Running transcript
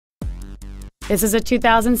This is a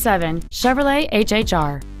 2007 Chevrolet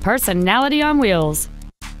HHR, personality on wheels.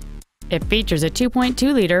 It features a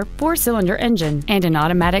 2.2-liter four-cylinder engine and an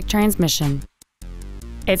automatic transmission.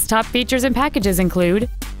 Its top features and packages include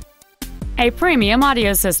a premium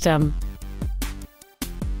audio system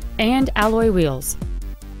and alloy wheels.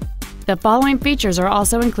 The following features are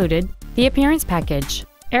also included: the appearance package,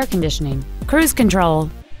 air conditioning, cruise control,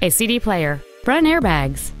 a CD player, front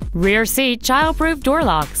airbags, rear seat child-proof door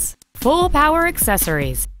locks, full power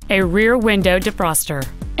accessories, a rear window defroster,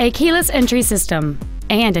 a keyless entry system,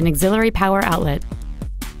 and an auxiliary power outlet.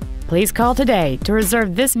 Please call today to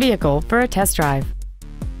reserve this vehicle for a test drive.